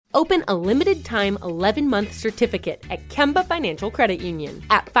Open a limited-time 11-month certificate at Kemba Financial Credit Union.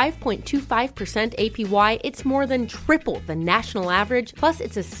 At 5.25% APY, it's more than triple the national average, plus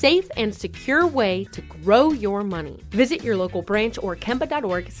it's a safe and secure way to grow your money. Visit your local branch or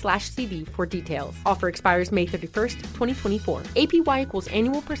kemba.org/CD for details. Offer expires May 31st, 2024. APY equals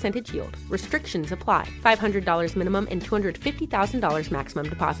annual percentage yield. Restrictions apply. $500 minimum and $250,000 maximum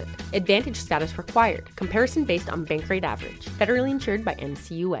deposit. Advantage status required. Comparison based on bank rate average. Federally insured by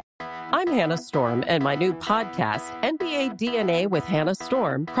NCUA. I'm Hannah Storm, and my new podcast, NBA DNA with Hannah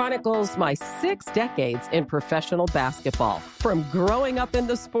Storm, chronicles my 6 decades in professional basketball. From growing up in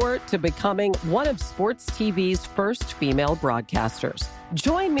the sport to becoming one of sports TV's first female broadcasters.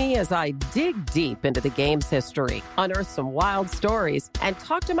 Join me as I dig deep into the game's history, unearth some wild stories, and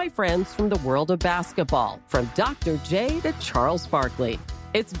talk to my friends from the world of basketball, from Dr. J to Charles Barkley.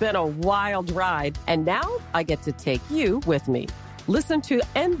 It's been a wild ride, and now I get to take you with me. Listen to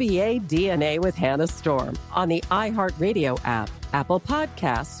NBA DNA with Hannah Storm on the iHeartRadio app, Apple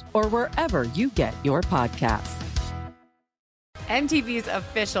Podcasts, or wherever you get your podcasts. MTV's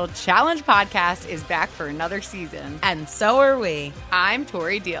official Challenge podcast is back for another season. And so are we. I'm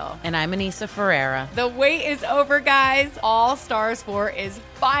Tori Deal. And I'm Anissa Ferreira. The wait is over, guys. All Stars 4 is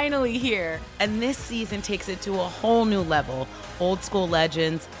finally here. And this season takes it to a whole new level. Old school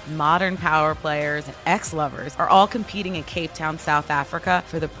legends, modern power players, and ex-lovers are all competing in Cape Town, South Africa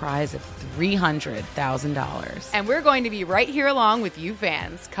for the prize of $300,000. And we're going to be right here along with you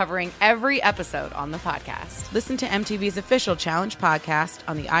fans, covering every episode on the podcast. Listen to MTV's official Challenge podcast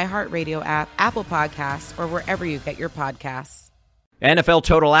on the iHeartRadio app, Apple Podcasts, or wherever you get your podcasts. NFL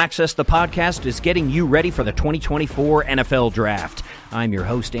Total Access, the podcast, is getting you ready for the 2024 NFL Draft. I'm your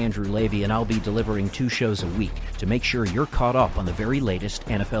host, Andrew Levy, and I'll be delivering 2 shows a week to make sure you're caught up on the very latest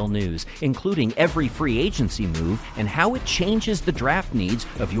NFL news, including every free agency move and how it changes the draft needs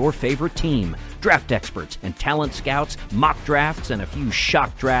of your favorite team. Draft experts and talent scouts, mock drafts, and a few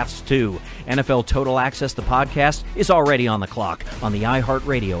shock drafts, too. NFL Total Access, the podcast, is already on the clock on the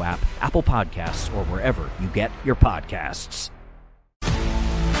iHeartRadio app, Apple Podcasts, or wherever you get your podcasts.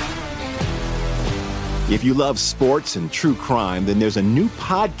 If you love sports and true crime, then there's a new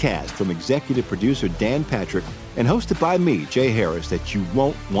podcast from executive producer Dan Patrick and hosted by me, Jay Harris, that you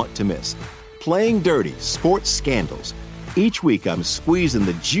won't want to miss. Playing Dirty: Sports Scandals. Each week, I'm squeezing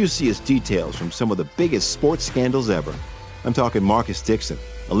the juiciest details from some of the biggest sports scandals ever. I'm talking Marcus Dixon,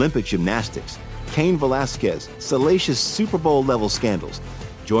 Olympic gymnastics, Cain Velasquez, salacious Super Bowl-level scandals.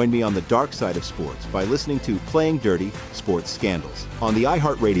 Join me on the dark side of sports by listening to Playing Dirty: Sports Scandals on the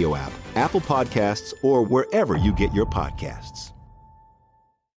iHeartRadio app, Apple Podcasts, or wherever you get your podcasts.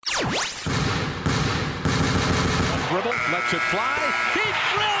 Dribble, lets it fly. He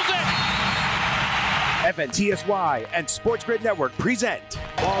drills it! FNTSY and Sports Grid Network present.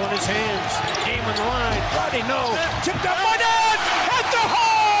 Ball in his hands. Game on the line. Rodney, no. Tipped up. Monez at the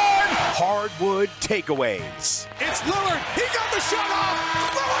horn! Hardwood takeaways. It's Lillard. He got the shot off.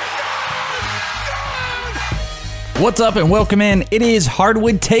 What's up and welcome in. It is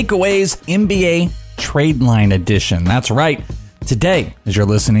Hardwood Takeaways NBA Trade Line Edition. That's right. Today, as you're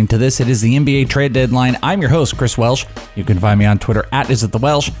listening to this, it is the NBA Trade Deadline. I'm your host, Chris Welsh. You can find me on Twitter at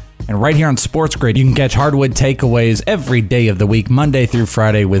 @IsItTheWelsh. And right here on Sports Grid, you can catch Hardwood Takeaways every day of the week, Monday through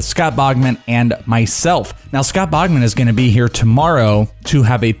Friday, with Scott Bogman and myself. Now, Scott Bogman is going to be here tomorrow to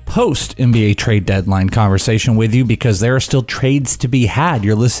have a post-NBA Trade Deadline conversation with you because there are still trades to be had.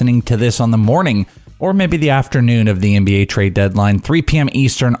 You're listening to this on the morning or maybe the afternoon of the NBA trade deadline, 3 p.m.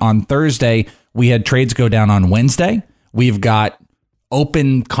 Eastern on Thursday. We had trades go down on Wednesday. We've got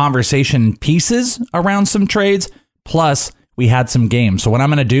open conversation pieces around some trades, plus we had some games. So what I'm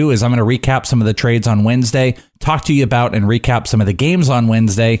going to do is I'm going to recap some of the trades on Wednesday, talk to you about and recap some of the games on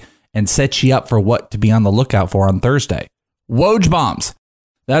Wednesday, and set you up for what to be on the lookout for on Thursday. Woj bombs.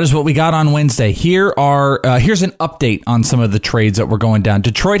 That is what we got on Wednesday. Here's an update on some of the trades that were going down.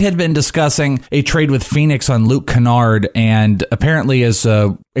 Detroit had been discussing a trade with Phoenix on Luke Kennard, and apparently, as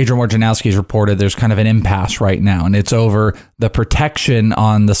Adrian Wojnarowski has reported, there's kind of an impasse right now, and it's over the protection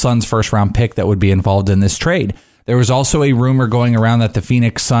on the Suns' first-round pick that would be involved in this trade. There was also a rumor going around that the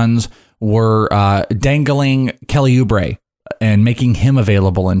Phoenix Suns were dangling Kelly Oubre and making him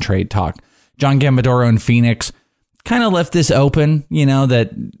available in trade talk. John Gambadoro in Phoenix kind of left this open,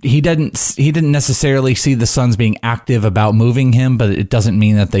 that he didn't necessarily see the Suns being active about moving him, but it doesn't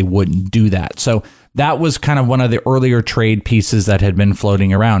mean that they wouldn't do that. So that was kind of one of the earlier trade pieces that had been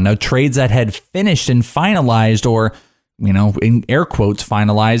floating around. Now, trades that had finished and finalized, or, in air quotes,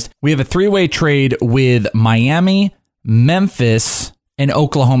 finalized. We have a 3-way trade with Miami, Memphis, and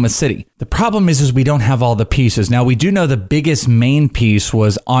Oklahoma City. The problem is we don't have all the pieces. Now, we do know the biggest main piece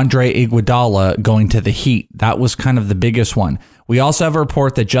was Andre Iguodala going to the Heat. That was kind of the biggest one. We also have a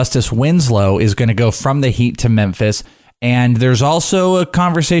report that Justice Winslow is going to go from the Heat to Memphis. And there's also a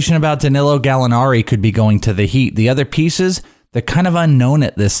conversation about Danilo Gallinari could be going to the Heat. The other pieces, they're kind of unknown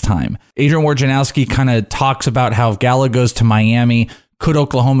at this time. Adrian Wojnarowski kind of talks about how if Gallo goes to Miami, could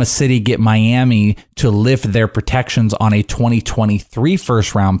Oklahoma City get Miami to lift their protections on a 2023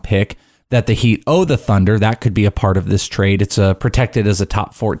 first-round pick that the Heat owe the Thunder? That could be a part of this trade. It's protected as a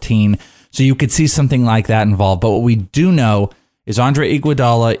top 14, so you could see something like that involved. But what we do know is Andre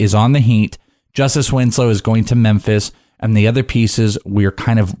Iguodala is on the Heat, Justice Winslow is going to Memphis, and the other pieces we're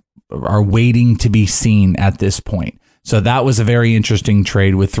kind of are waiting to be seen at this point. So that was a very interesting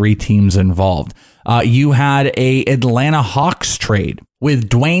trade with 3 teams involved. You had a Atlanta Hawks trade with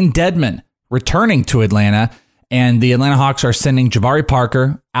Dwayne Dedmon returning to Atlanta, and the Atlanta Hawks are sending Jabari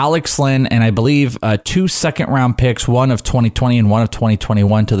Parker, Alex Len, and I believe 2 second-round picks, one of 2020 and one of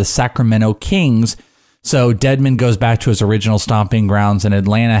 2021, to the Sacramento Kings. So Dedmon goes back to his original stomping grounds, and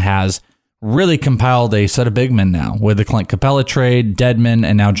Atlanta has really compiled a set of big men now with the Clint Capella trade, Dedmon,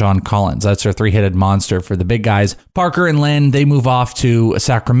 and now John Collins. That's their 3-headed monster for the big guys. Parker and Len, they move off to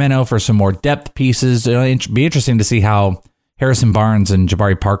Sacramento for some more depth pieces. It'll be interesting to see how Harrison Barnes and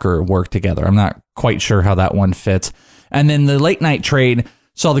Jabari Parker work together. I'm not quite sure how that one fits. And then the late night trade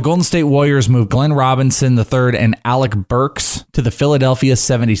saw the Golden State Warriors move Glenn Robinson III and Alec Burks to the Philadelphia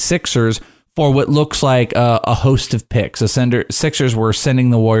 76ers for what looks like a host of picks. The Sixers were sending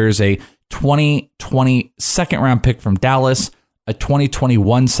the Warriors a 2020 second-round pick from Dallas, a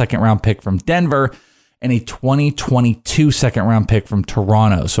 2021 second-round pick from Denver, and a 2022 second-round pick from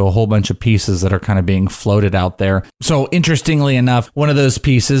Toronto. So a whole bunch of pieces that are kind of being floated out there. So interestingly enough, one of those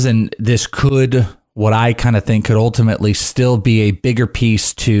pieces, and this could, what I kind of think could ultimately still be a bigger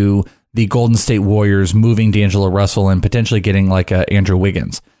piece to the Golden State Warriors moving D'Angelo Russell and potentially getting like a Andrew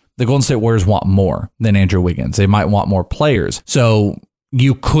Wiggins. The Golden State Warriors want more than Andrew Wiggins. They might want more players. So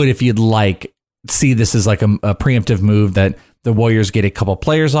you could, if you'd like, see this as like a preemptive move that the Warriors get a couple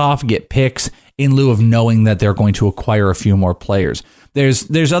players off, get picks in lieu of knowing that they're going to acquire a few more players.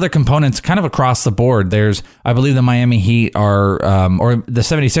 There's other components kind of across the board. I believe the Miami Heat or the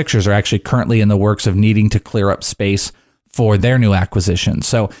 76ers are actually currently in the works of needing to clear up space for their new acquisition.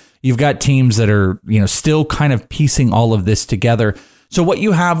 So you've got teams that are, still kind of piecing all of this together. So what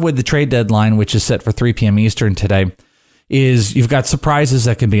you have with the trade deadline, which is set for 3 p.m. Eastern today, is you've got surprises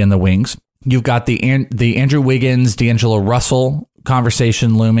that can be in the wings. You've got the Andrew Wiggins, D'Angelo Russell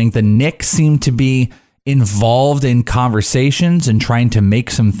conversation looming. The Knicks seem to be involved in conversations and trying to make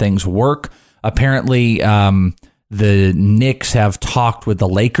some things work. Apparently, the Knicks have talked with the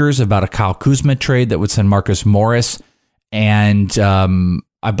Lakers about a Kyle Kuzma trade that would send Marcus Morris. And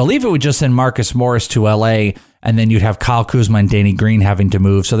I believe it would just send Marcus Morris to LA, and then you'd have Kyle Kuzma and Danny Green having to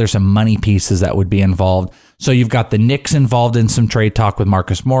move. So there's some money pieces that would be involved. So you've got the Knicks involved in some trade talk with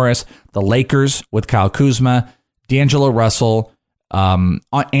Marcus Morris, the Lakers with Kyle Kuzma, D'Angelo Russell,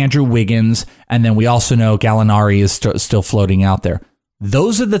 Andrew Wiggins, and then we also know Gallinari is still floating out there.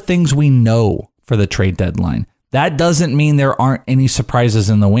 Those are the things we know for the trade deadline. That doesn't mean there aren't any surprises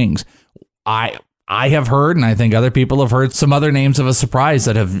in the wings. I have heard, and I think other people have heard, some other names of a surprise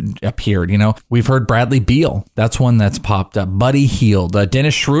that have appeared. We've heard Bradley Beal. That's one that's popped up. Buddy Hield,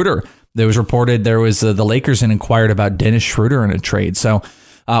 Dennis Schroeder. There was reported the Lakers had inquired about Dennis Schroeder in a trade. So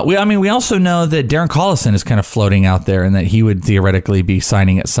we also know that Darren Collison is kind of floating out there and that he would theoretically be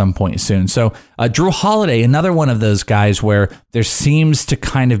signing at some point soon. So Drew Holiday, another one of those guys where there seems to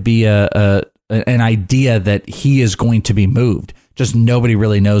kind of be an idea that he is going to be moved. Just nobody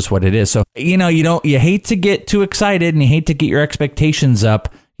really knows what it is. So, you hate to get too excited and you hate to get your expectations up,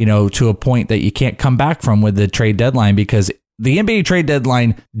 to a point that you can't come back from with the trade deadline, because the NBA trade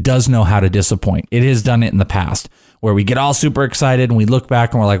deadline does know how to disappoint. It has done it in the past where we get all super excited and we look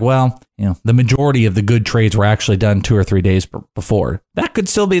back and we're like, well, the majority of the good trades were actually done 2 or 3 days before. That could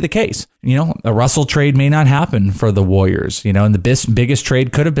still be the case. A Russell trade may not happen for the Warriors, and the biggest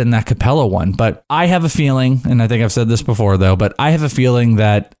trade could have been that Capella one. But I have a feeling, and I think I've said this before though, but I have a feeling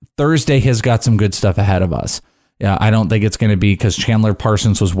that Thursday has got some good stuff ahead of us. Yeah, I don't think it's going to be because Chandler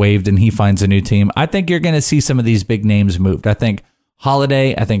Parsons was waived and he finds a new team. I think you're going to see some of these big names moved. I think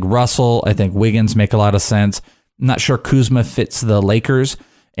Holiday, I think Russell, I think Wiggins make a lot of sense. I'm not sure Kuzma fits the Lakers.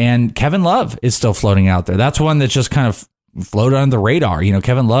 And Kevin Love is still floating out there. That's one that's just kind of floated under the radar.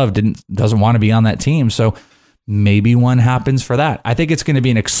 Kevin Love doesn't want to be on that team. So maybe one happens for that. I think it's going to be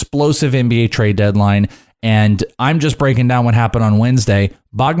an explosive NBA trade deadline. And I'm just breaking down what happened on Wednesday.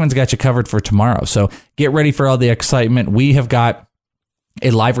 Bogman's got you covered for tomorrow. So get ready for all the excitement. We have got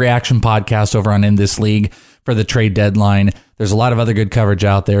a live reaction podcast over on In This League for the trade deadline. There's a lot of other good coverage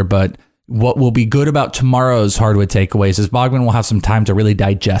out there, but what will be good about tomorrow's Hardwood Takeaways is Bogman will have some time to really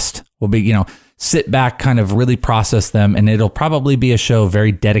digest. We'll be, sit back, kind of really process them, and it'll probably be a show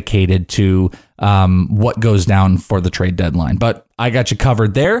very dedicated to what goes down for the trade deadline. But I got you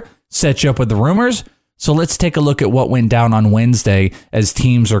covered there, set you up with the rumors. So let's take a look at what went down on Wednesday as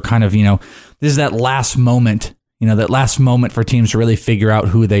teams are kind of, this is that last moment, that last moment for teams to really figure out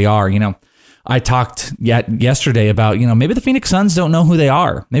who they are. I talked yesterday about, maybe the Phoenix Suns don't know who they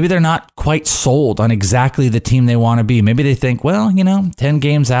are. Maybe they're not quite sold on exactly the team they want to be. Maybe they think, 10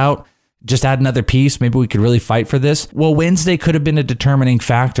 games out, just add another piece. Maybe we could really fight for this. Well, Wednesday could have been a determining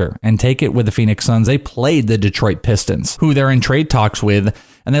factor, and take it with the Phoenix Suns. They played the Detroit Pistons, who they're in trade talks with,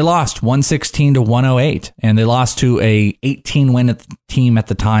 and they lost 116-108, and they lost to a 18-win team at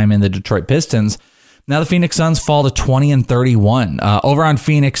the time in the Detroit Pistons. Now the Phoenix Suns fall to 20-31. Over on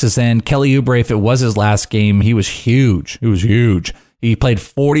Phoenix's end, Kelly Oubre, if it was his last game, he was huge. It was huge. He played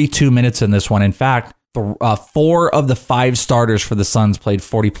 42 minutes in this one. In fact, 4 of the 5 starters for the Suns played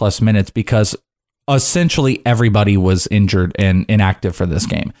 40-plus minutes because essentially everybody was injured and inactive for this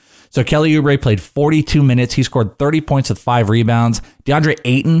game. So Kelly Oubre played 42 minutes. He scored 30 points with 5 rebounds. DeAndre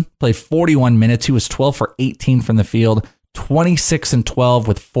Ayton played 41 minutes. He was 12 for 18 from the field, 26-12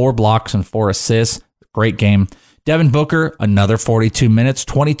 with 4 blocks and 4 assists. Great game. Devin Booker, another 42 minutes,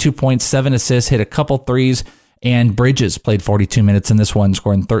 22 points, 7 assists, hit a couple threes, and Bridges played 42 minutes in this one,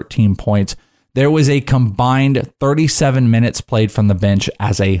 scoring 13 points. There was a combined 37 minutes played from the bench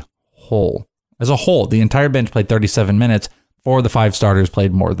as a whole. The entire bench played 37 minutes. 4 of the 5 starters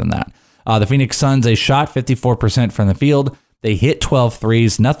played more than that. The Phoenix Suns, they shot 54% from the field. They hit 12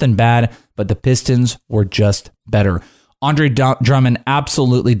 threes, nothing bad, but the Pistons were just better. Andre Drummond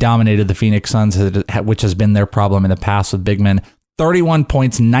absolutely dominated the Phoenix Suns, which has been their problem in the past with big men. 31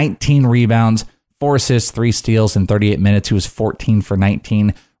 points, 19 rebounds, 4 assists, 3 steals in 38 minutes. He was 14 for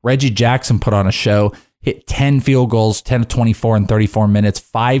 19. Reggie Jackson put on a show, hit 10 field goals, 10 of 24 in 34 minutes,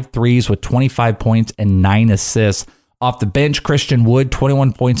 5 threes with 25 points and 9 assists. Off the bench, Christian Wood,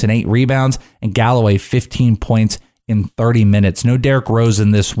 21 points and 8 rebounds, and Galloway, 15 points in 30 minutes. No Derrick Rose in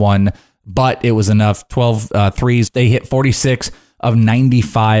this one, but it was enough. 12 threes. They hit 46 of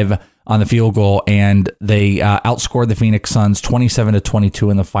 95 on the field goal, and they outscored the Phoenix Suns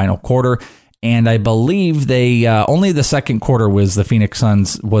 27-22 in the final quarter. And I believe they only the second quarter was the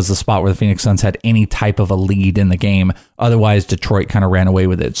spot where the Phoenix Suns had any type of a lead in the game. Otherwise, Detroit kind of ran away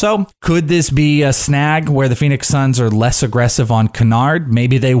with it. So could this be a snag where the Phoenix Suns are less aggressive on Kennard?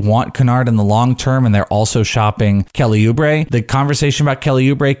 Maybe they want Kennard in the long term and they're also shopping Kelly Oubre. The conversation about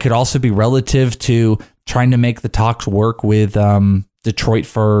Kelly Oubre could also be relative to trying to make the talks work with Detroit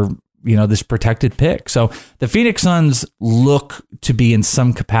for this protected pick. So the Phoenix Suns look to be in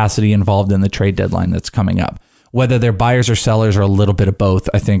some capacity involved in the trade deadline that's coming up. Whether they're buyers or sellers or a little bit of both,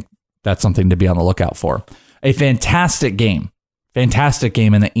 I think that's something to be on the lookout for. A fantastic game in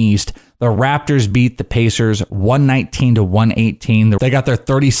the East. The Raptors beat the Pacers 119-118. They got their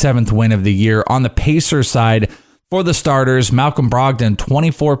 37th win of the year. On the Pacers side, for the starters, Malcolm Brogdon,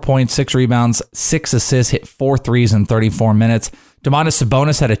 24 points, 6 rebounds, 6 assists, hit 4 threes in 34 minutes. Domantas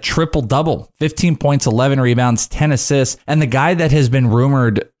Sabonis had a triple-double, 15 points, 11 rebounds, 10 assists. And the guy that has been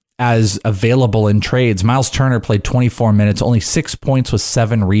rumored as available in trades, Miles Turner, played 24 minutes, only 6 points with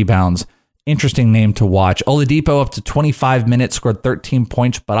 7 rebounds. Interesting name to watch. Oladipo up to 25 minutes, scored 13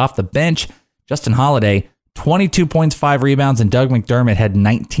 points, but off the bench, Justin Holiday, 22 points, 5 rebounds, and Doug McDermott had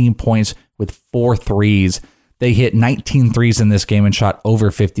 19 points with 4 threes. They hit 19 threes in this game and shot over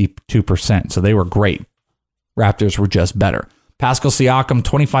 52%, so they were great. Raptors were just better. Pascal Siakam,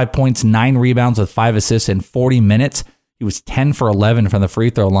 25 points, 9 rebounds with 5 assists in 40 minutes. He was 10 for 11 from the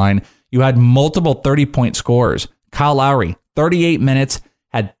free throw line. You had multiple 30-point scorers. Kyle Lowry, 38 minutes,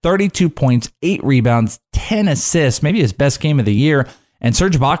 had 32 points, 8 rebounds, 10 assists, maybe his best game of the year. And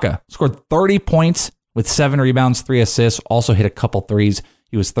Serge Ibaka scored 30 points with 7 rebounds, 3 assists, also hit a couple threes.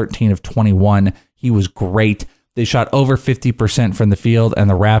 He was 13 of 21. He was great. They shot over 50% from the field, and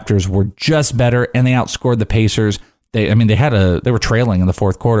the Raptors were just better, and they outscored the Pacers. They were trailing in the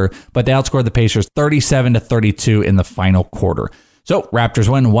fourth quarter, but they outscored the Pacers 37-32 in the final quarter. So Raptors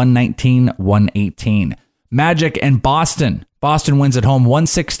win 119-118. Magic and Boston. Boston wins at home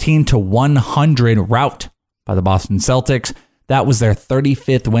 116-100, rout by the Boston Celtics. That was their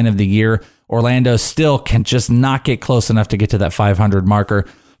 35th win of the year. Orlando still can just not get close enough to get to that 500 marker.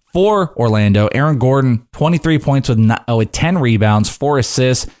 For Orlando, Aaron Gordon, 23 points with 10 rebounds, 4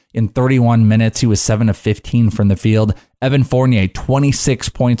 assists in 31 minutes. He was 7 of 15 from the field. Evan Fournier, 26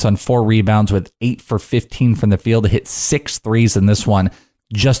 points on 4 rebounds with 8 for 15 from the field. Hit 6 threes in this one,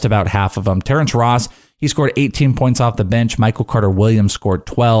 just about half of them. Terrence Ross, he scored 18 points off the bench. Michael Carter-Williams scored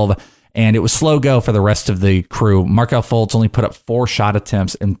 12, and it was slow go for the rest of the crew. Markelle Fultz only put up 4 shot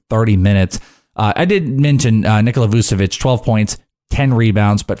attempts in 30 minutes. I did mention Nikola Vucevic, 12 points, 10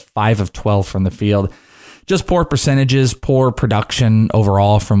 rebounds, but 5 of 12 from the field. Just poor percentages, poor production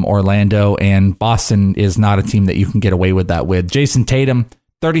overall from Orlando, and Boston is not a team that you can get away with that with. Jason Tatum,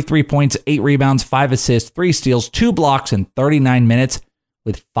 33 points, 8 rebounds, 5 assists, 3 steals, 2 blocks in 39 minutes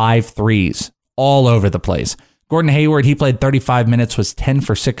with 5 threes all over the place. Gordon Hayward, he played 35 minutes, was 10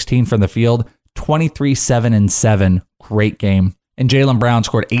 for 16 from the field, 23, 7, and 7. Great game. And Jaylen Brown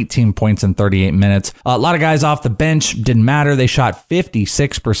scored 18 points in 38 minutes. A lot of guys off the bench, didn't matter. They shot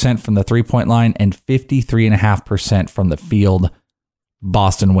 56% from the three-point line and 53.5% from the field.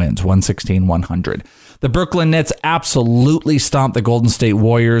 Boston wins, 116-100. The Brooklyn Nets absolutely stomped the Golden State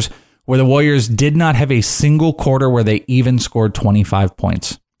Warriors, where the Warriors did not have a single quarter where they even scored 25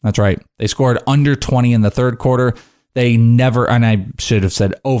 points. That's right. They scored under 20 in the third quarter. They never, and I should have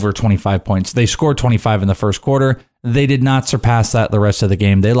said over 25 points. They scored 25 in the first quarter. They did not surpass that the rest of the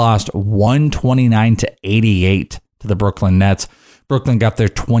game. They lost 129-88 to the Brooklyn Nets. Brooklyn got their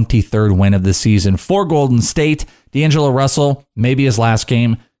 23rd win of the season. For Golden State, D'Angelo Russell, maybe his last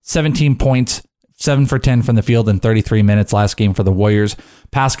game, 17 points, 7 for 10 from the field in 33 minutes last game for the Warriors.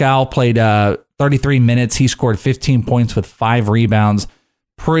 Pascal played 33 minutes. He scored 15 points with 5 rebounds.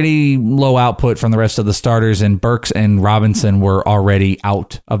 Pretty low output from the rest of the starters, and Burks and Robinson were already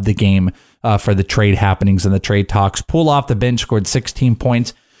out of the game for the trade happenings and the trade talks. Poole off the bench scored 16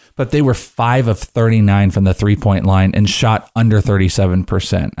 points, but they were 5 of 39 from the three-point line and shot under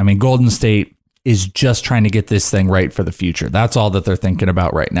 37%. I mean, Golden State is just trying to get this thing right for the future. That's all that they're thinking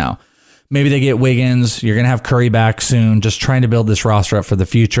about right now. Maybe they get Wiggins. You're going to have Curry back soon, just trying to build this roster up for the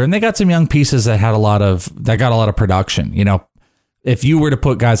future. And they got some young pieces that got a lot of production. You know, if you were to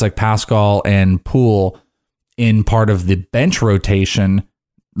put guys like Pascal and Poole in part of the bench rotation,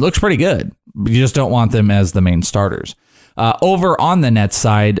 looks pretty good. You just don't want them as the main starters. Over on the Nets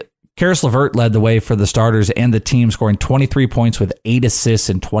side, Karis LeVert led the way for the starters and the team, scoring 23 points with 8 assists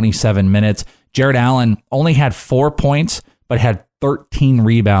in 27 minutes. Jared Allen only had 4 points, but had 13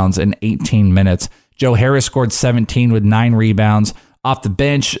 rebounds in 18 minutes. Joe Harris scored 17 with 9 rebounds. Off the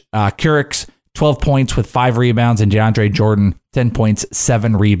bench, Kurix, 12 points with 5 rebounds, and DeAndre Jordan, 10 points,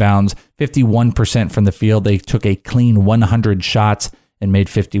 7 rebounds, 51% from the field. They took a clean 100 shots and made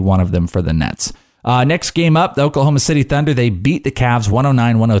 51 of them for the Nets. Next game up, the Oklahoma City Thunder, they beat the Cavs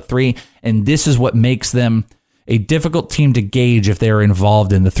 109-103, and this is what makes them a difficult team to gauge if they're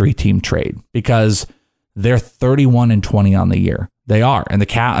involved in the 3-team trade, because they're 31-20 on the year. They are, and the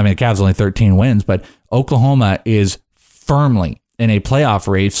Cavs only 13 wins, but Oklahoma is firmly in a playoff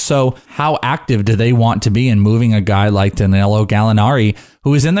race. So how active do they want to be in moving a guy like Danilo Gallinari,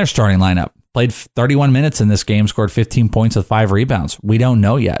 who is in their starting lineup? Played 31 minutes in this game, scored 15 points with 5 rebounds. We don't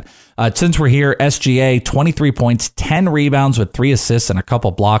know yet. Since we're here, SGA, 23 points, 10 rebounds with 3 assists and a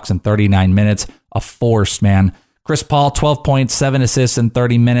couple blocks in 39 minutes. A force, man. Chris Paul, 12 points, 7 assists in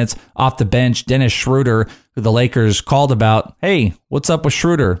 30 minutes. Off the bench, Dennis Schroeder, who the Lakers called about, hey, what's up with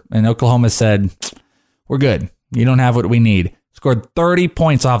Schroeder? And Oklahoma said, we're good. You don't have what we need. Scored 30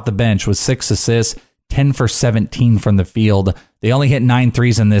 points off the bench with 6 assists, 10 for 17 from the field. They only hit 9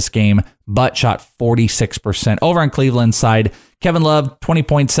 threes in this game, but shot 46%. Over on Cleveland's side, Kevin Love, 20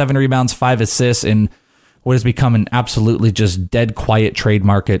 points, 7 rebounds, 5 assists, in what has become an absolutely just dead quiet trade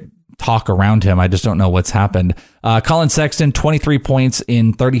market talk around him. I just don't know what's happened. Colin Sexton, 23 points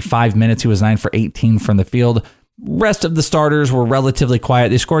in 35 minutes. He was 9 for 18 from the field. Rest of the starters were relatively quiet.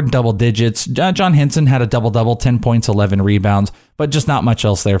 They scored in double digits. John Henson had a double-double, 10 points, 11 rebounds, but just not much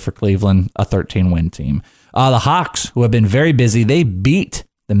else there for Cleveland, a 13-win team. The Hawks, who have been very busy, they beat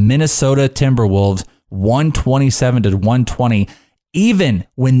the Minnesota Timberwolves 127-120, even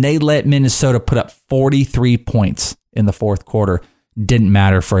when they let Minnesota put up 43 points in the fourth quarter. Didn't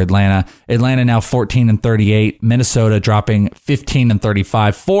matter for Atlanta. Atlanta now 14-38. Minnesota dropping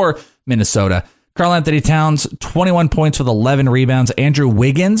 15-35 for Minnesota. Karl Anthony Towns, 21 points with 11 rebounds. Andrew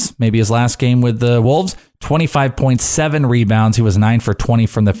Wiggins, maybe his last game with the Wolves, 25 points, 7 rebounds. He was 9 for 20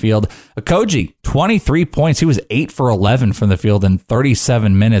 from the field. Okogie, 23 points. He was 8 for 11 from the field in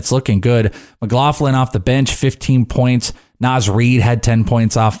 37 minutes. Looking good. McLaughlin off the bench, 15 points. Naz Reid had 10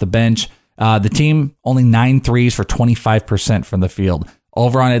 points off the bench. The team, only 9 threes for 25% from the field.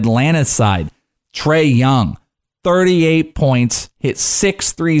 Over on Atlanta's side, Trae Young, 38 points, hit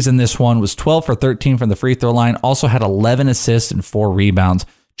 6 threes in this one, was 12 for 13 from the free throw line, also had 11 assists and 4 rebounds.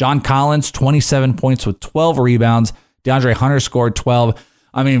 John Collins, 27 points with 12 rebounds. DeAndre Hunter scored 12.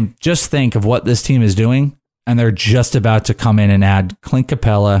 I mean, just think of what this team is doing, and they're just about to come in and add Clint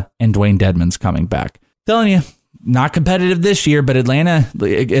Capella and Dwayne Dedmon's coming back. Telling you, not competitive this year, but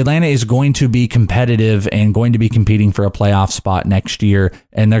Atlanta is going to be competitive and going to be competing for a playoff spot next year,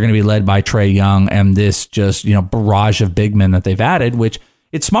 and they're going to be led by Trae Young and this just, barrage of big men that they've added, which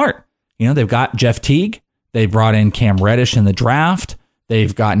it's smart. They've got Jeff Teague. They brought in Cam Reddish in the draft.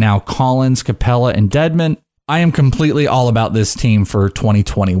 They've got now Collins, Capella, and Dedmon. I am completely all about this team for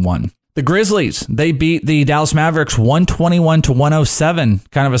 2021. The Grizzlies, they beat the Dallas Mavericks 121-107,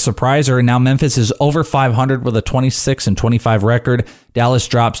 kind of a surpriser. And now Memphis is over 500 with a 26-25 record. Dallas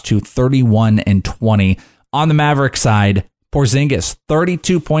drops to 31-20. On the Mavericks side, Porzingis,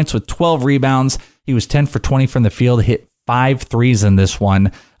 32 points with 12 rebounds. He was 10 for 20 from the field, hit 5 threes in this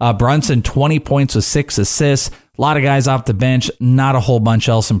one. Brunson, 20 points with 6 assists. A lot of guys off the bench, not a whole bunch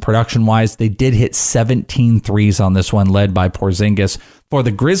else in production-wise. They did hit 17 threes on this one, led by Porzingis. For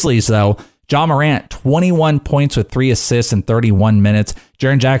the Grizzlies, though, Ja Morant, 21 points with 3 assists in 31 minutes.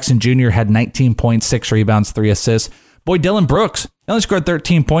 Jaren Jackson Jr. had 19 points, 6 rebounds, 3 assists. Boy, Dylan Brooks, he only scored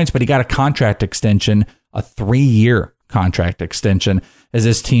 13 points, but he got a contract extension, a 3-year contract extension, as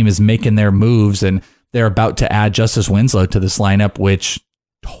this team is making their moves, and they're about to add Justice Winslow to this lineup, which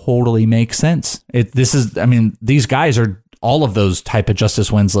totally makes sense. These guys are all of those type of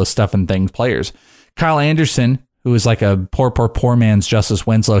Justice Winslow stuff and things players. Kyle Anderson, who is like a poor man's Justice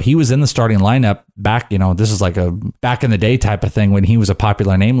Winslow, he was in the starting lineup back, this is like a back in the day type of thing when he was a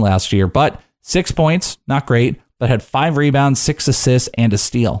popular name last year, but 6 points, not great, but had 5 rebounds, 6 assists, and a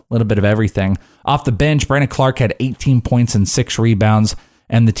steal, a little bit of everything. Off the bench, Brandon Clark had 18 points and 6 rebounds,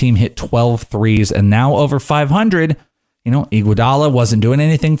 and the team hit 12 threes, and now over 500. Iguodala wasn't doing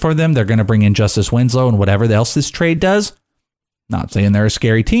anything for them. They're going to bring in Justice Winslow and whatever else this trade does. Not saying they're a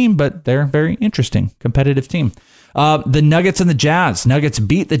scary team, but they're a very interesting, competitive team. The Nuggets and the Jazz. Nuggets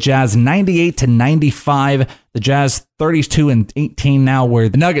beat the Jazz 98-95. The Jazz 32-18 now, where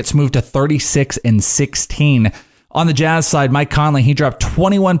the Nuggets moved to 36-16. On the Jazz side, Mike Conley, he dropped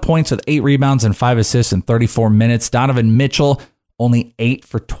 21 points with 8 rebounds and 5 assists in 34 minutes. Donovan Mitchell, only 8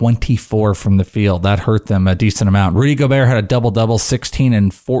 for 24 from the field. That hurt them a decent amount. Rudy Gobert had a double-double,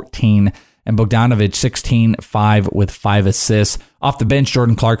 16-14, and Bogdanovic 16-5 with 5 assists. Off the bench,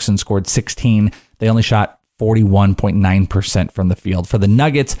 Jordan Clarkson scored 16. They only shot 41.9% from the field. For the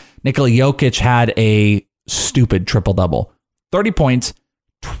Nuggets, Nikola Jokic had a stupid triple-double. 30 points,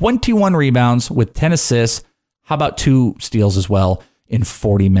 21 rebounds with 10 assists. How about 2 steals as well in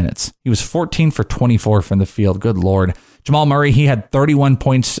 40 minutes? He was 14 for 24 from the field. Good Lord. Jamal Murray, he had 31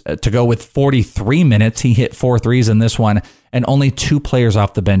 points to go with 43 minutes. He hit 4 threes in this one, and only 2 players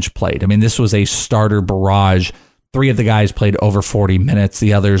off the bench played. This was a starter barrage. 3 of the guys played over 40 minutes.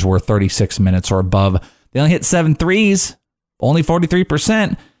 The others were 36 minutes or above. They only hit 7 threes, only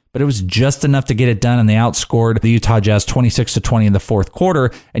 43%, but it was just enough to get it done, and they outscored the Utah Jazz 26-20 in the fourth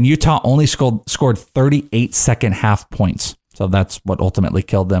quarter, and Utah only scored 38 second-half points. So that's what ultimately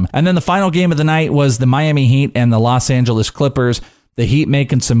killed them. And then the final game of the night was the Miami Heat and the Los Angeles Clippers. The Heat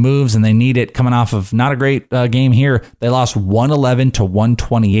making some moves, and they need it coming off of not a great game here. They lost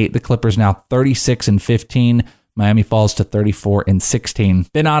 111-128. The Clippers now 36-15. Miami falls to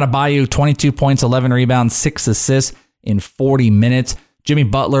 34-16. Ben Adebayo, 22 points, 11 rebounds, 6 assists in 40 minutes. Jimmy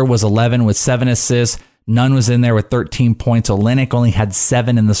Butler was 11 with 7 assists. Nunn was in there with 13 points. Olynyk only had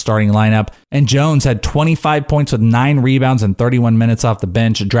 7 in the starting lineup. And Jones had 25 points with 9 rebounds and 31 minutes off the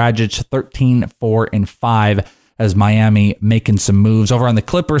bench. Dragic 13, 4, and 5 as Miami making some moves. Over on the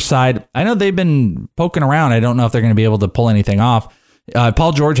Clippers side, I know they've been poking around. I don't know if they're going to be able to pull anything off.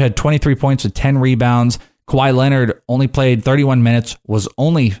 Paul George had 23 points with 10 rebounds. Kawhi Leonard only played 31 minutes, was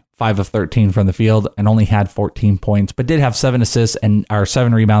only 5 of 13 from the field, and only had 14 points, but did have 7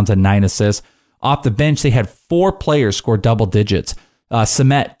 rebounds and 9 assists. Off the bench, they had 4 players score double digits.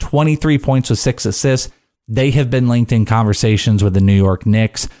 Samet, 23 points with 6 assists. They have been linked in conversations with the New York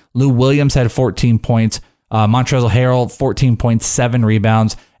Knicks. Lou Williams had 14 points. Montrezl Harrell, 14 points, 7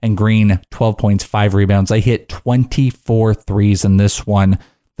 rebounds. And Green, 12 points, 5 rebounds. They hit 24 threes in this one.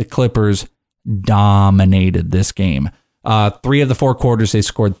 The Clippers dominated this game. 3 of the 4 quarters, they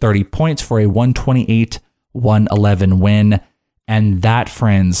scored 30 points for a 128-111 win. And that,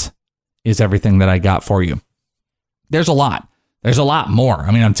 friends, is everything that I got for you. There's a lot. There's a lot more.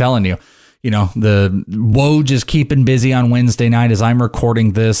 I'm telling you, the Woj is keeping busy on Wednesday night as I'm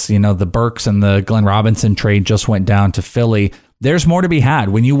recording this. The Burks and the Glenn Robinson trade just went down to Philly. There's more to be had.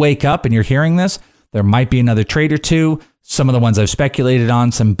 When you wake up and you're hearing this, there might be another trade or 2. Some of the ones I've speculated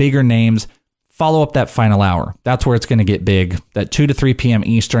on, some bigger names. Follow up that final hour. That's where it's going to get big. That 2 to 3 p.m.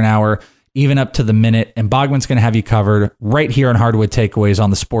 Eastern hour. even up to the minute. And Bogman's going to have you covered right here on Hardwood Takeaways on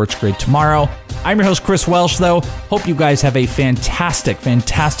the Sports Grid tomorrow. I'm your host, Chris Welsh, though. Hope you guys have a fantastic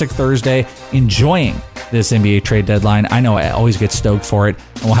Thursday enjoying this NBA trade deadline. I know I always get stoked for it,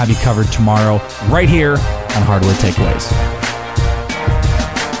 and we'll have you covered tomorrow right here on Hardwood Takeaways.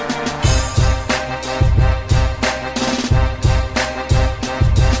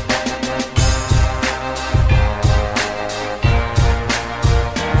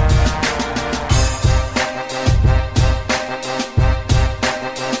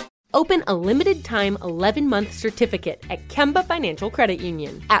 Open a limited-time 11-month certificate at Kemba Financial Credit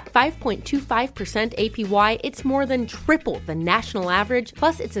Union. At 5.25% APY, it's more than triple the national average,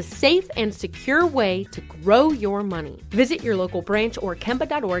 plus it's a safe and secure way to grow your money. Visit your local branch or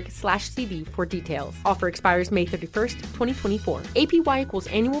kemba.org/cd for details. Offer expires May 31st, 2024. APY equals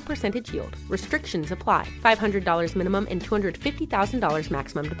annual percentage yield. Restrictions apply. $500 minimum and $250,000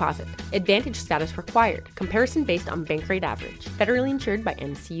 maximum deposit. Advantage status required. Comparison based on bank rate average. Federally insured by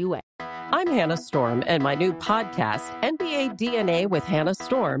NCUA. I'm Hannah Storm, and my new podcast, NBA DNA with Hannah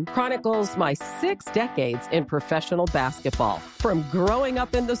Storm, chronicles my 6 decades in professional basketball. From growing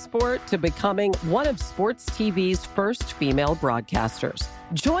up in the sport to becoming one of sports TV's first female broadcasters.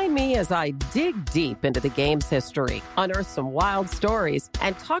 Join me as I dig deep into the game's history, unearth some wild stories,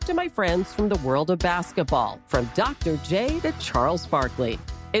 and talk to my friends from the world of basketball, from Dr. J to Charles Barkley.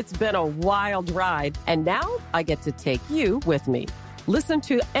 It's been a wild ride, and now I get to take you with me. Listen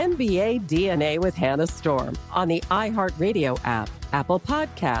to NBA DNA with Hannah Storm on the iHeartRadio app, Apple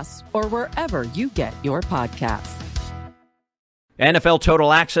Podcasts, or wherever you get your podcasts. NFL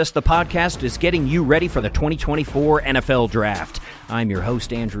Total Access, the podcast, is getting you ready for the 2024 NFL Draft. I'm your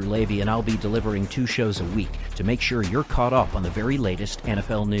host, Andrew Levy, and I'll be delivering 2 shows a week to make sure you're caught up on the very latest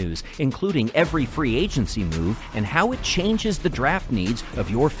NFL news, including every free agency move and how it changes the draft needs of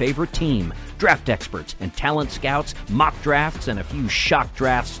your favorite team. Draft experts and talent scouts, mock drafts, and a few shock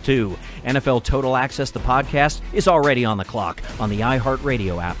drafts, too. NFL Total Access, the podcast, is already on the clock on the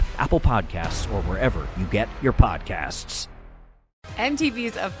iHeartRadio app, Apple Podcasts, or wherever you get your podcasts.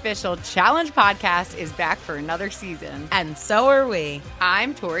 MTV's official Challenge podcast is back for another season. And so are we.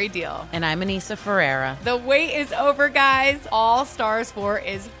 I'm Tori Deal. And I'm Anissa Ferreira. The wait is over, guys. All Stars 4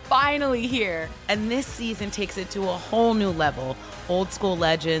 is finally here. And this season takes it to a whole new level. Old school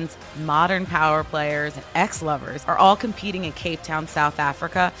legends, modern power players, and ex-lovers are all competing in Cape Town, South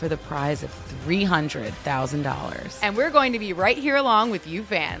Africa for the prize of $300,000. And we're going to be right here along with you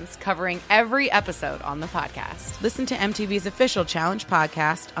fans, covering every episode on the podcast. Listen to MTV's official Challenge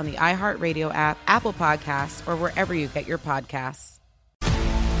podcast on the iHeartRadio app, Apple Podcasts, or wherever you get your podcasts.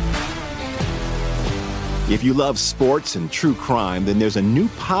 If you love sports and true crime, then there's a new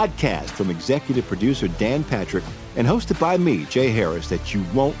podcast from executive producer Dan Patrick and hosted by me, Jay Harris, that you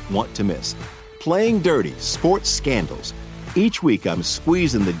won't want to miss. Playing Dirty: Sports Scandals. Each week, I'm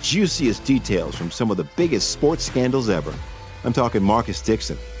squeezing the juiciest details from some of the biggest sports scandals ever. I'm talking Marcus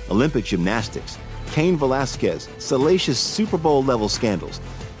Dixon, Olympic gymnastics, Cain Velasquez, salacious Super Bowl-level scandals.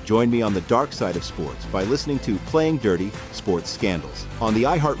 Join me on the dark side of sports by listening to Playing Dirty: Sports Scandals on the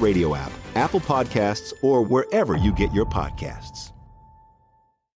iHeartRadio app, Apple Podcasts, or wherever you get your podcasts.